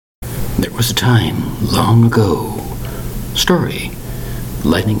There was a time long ago. Story,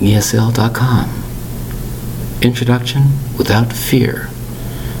 lightningesl.com. Introduction without fear.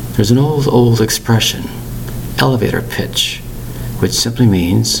 There's an old expression, elevator pitch, which simply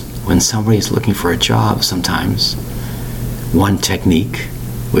means when somebody is looking for a job sometimes, one technique,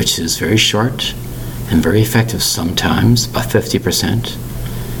 which is very short and very effective sometimes, about 50%,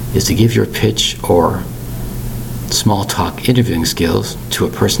 is to give your pitch or small talk interviewing skills to a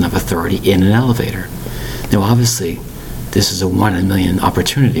person of authority in an elevator. Now obviously, this is a 1 in a million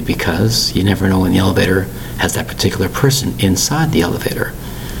opportunity because you never know when the elevator has that particular person inside the elevator.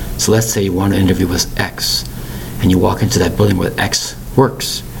 So let's say you want to interview with X, and you walk into that building where X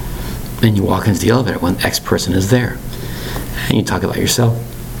works. Then you walk into the elevator when X person is there. And you talk about yourself,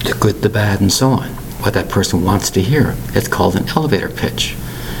 the good, the bad, and so on. What that person wants to hear. It's called an elevator pitch.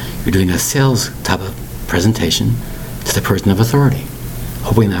 You're doing a sales type of presentation to the person of authority,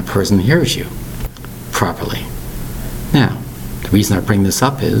 hoping that person hears you properly. Now, the reason I bring this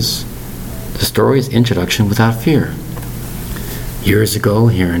up is the story is Introduction Without Fear. Years ago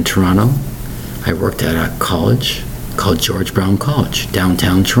here in Toronto, I worked at a college called George Brown College,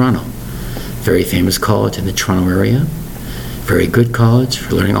 downtown Toronto. Very famous college in the Toronto area. Very good college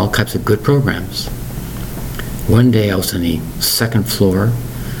for learning all types of good programs. One day I was on the second floor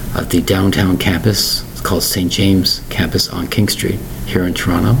of the downtown campus. It's called St. James Campus on King Street here in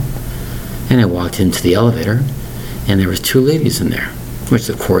Toronto. And I walked into the elevator and there was 2 ladies in there, which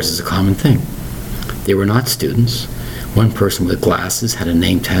of course is a common thing. They were not students. One person with glasses had a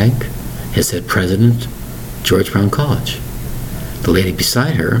name tag. It said President, George Brown College. The lady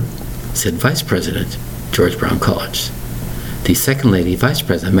beside her said Vice President, George Brown College. The second lady, Vice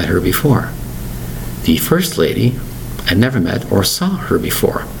President, I met her before. The first lady, I'd never met or saw her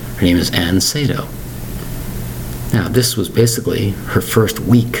before. Her name is Ann Sato. Now, this was basically her first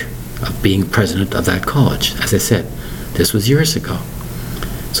week of being president of that college. As I said, this was years ago.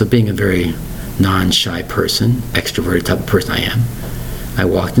 So being a very non-shy person, extroverted type of person I am, I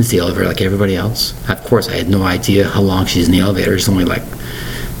walked into the elevator like everybody else. Of course, I had no idea how long she's in the elevator. There's only like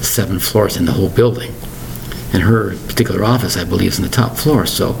 7 floors in the whole building. And her particular office, I believe, is on the top floor,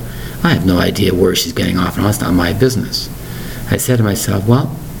 so I have no idea where she's getting off, and it's not my business. I said to myself,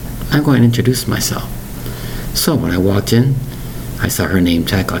 well, I'm going to introduce myself. So when I walked in, I saw her name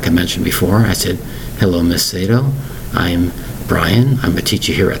tag, like I mentioned before. I said, hello, Miss Sato. I'm Brian. I'm a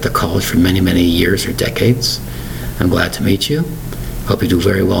teacher here at the college for many, many years or decades. I'm glad to meet you. Hope you do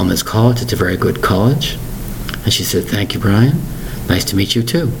very well in this college. It's a very good college. And she said, thank you, Brian. Nice to meet you,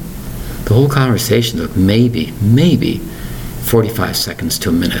 too. The whole conversation took maybe 45 seconds to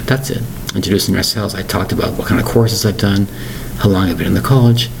a minute. That's it. Introducing ourselves, I talked about what kind of courses I've done, how long I've been in the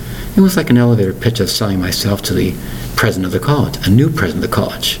college. It was like an elevator pitch of selling myself to the president of the college, a new president of the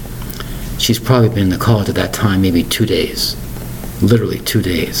college. She's probably been in the college at that time maybe 2 days, literally 2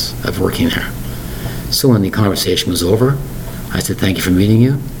 days of working there. So when the conversation was over, I said, thank you for meeting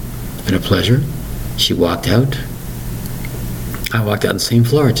you. It's been a pleasure. She walked out. I walked out on the same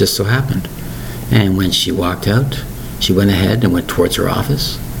floor, it just so happened. And when she walked out, she went ahead and went towards her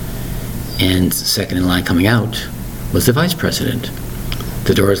office. And second in line coming out was the vice president.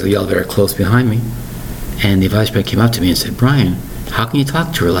 The doors of the elevator closed behind me. And the vice president came up to me and said, Brian, how can you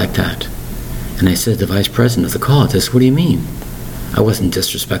talk to her like that? And I said to the vice president of the college, I said, what do you mean? I wasn't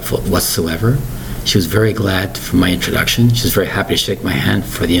disrespectful whatsoever. She was very glad for my introduction. She was very happy to shake my hand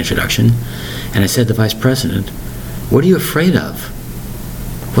for the introduction. And I said to the vice president, what are you afraid of?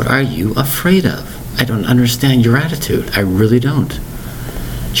 What are you afraid of? I don't understand your attitude. I really don't.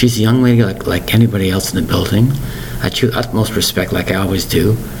 She's a young lady like anybody else in the building. I choose utmost respect like I always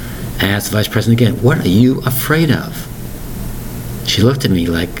do. And I asked the vice president again, what are you afraid of? She looked at me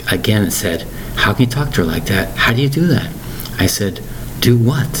like again and said, how can you talk to her like that? How do you do that? I said, do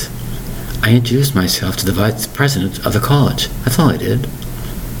what? I introduced myself to the vice president of the college. That's all I did.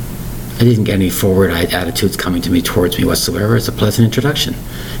 I didn't get any forward attitudes coming to me towards me whatsoever. It's a pleasant introduction.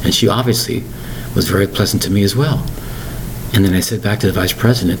 And she obviously was very pleasant to me as well. And then I said back to the vice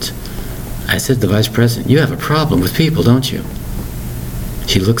president, I said to the vice president, you have a problem with people, don't you?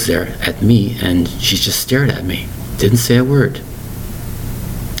 She looks there at me and she just stared at me. Didn't say a word.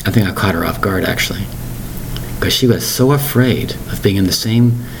 I think I caught her off guard actually. Because she was so afraid of being in the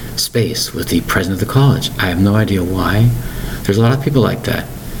same space with the president of the college. I have no idea why. There's a lot of people like that.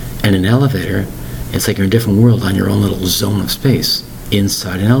 And an elevator, it's like you're in a different world on your own little zone of space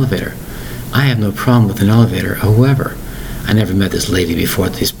inside an elevator. I have no problem with an elevator. However, I never met this lady before,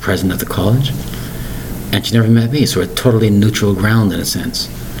 this president of the college, and she never met me, so we're totally neutral ground in a sense.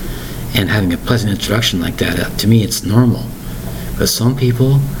 And having a pleasant introduction like that, to me it's normal. But some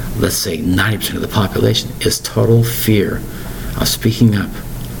people let's say 90% of the population, is total fear of speaking up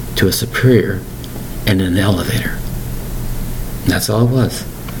to a superior in an elevator. And that's all it was.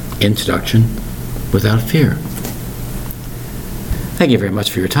 Introduction without fear. Thank you very much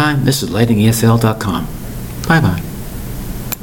for your time. This is lightingesl.com. Bye-bye.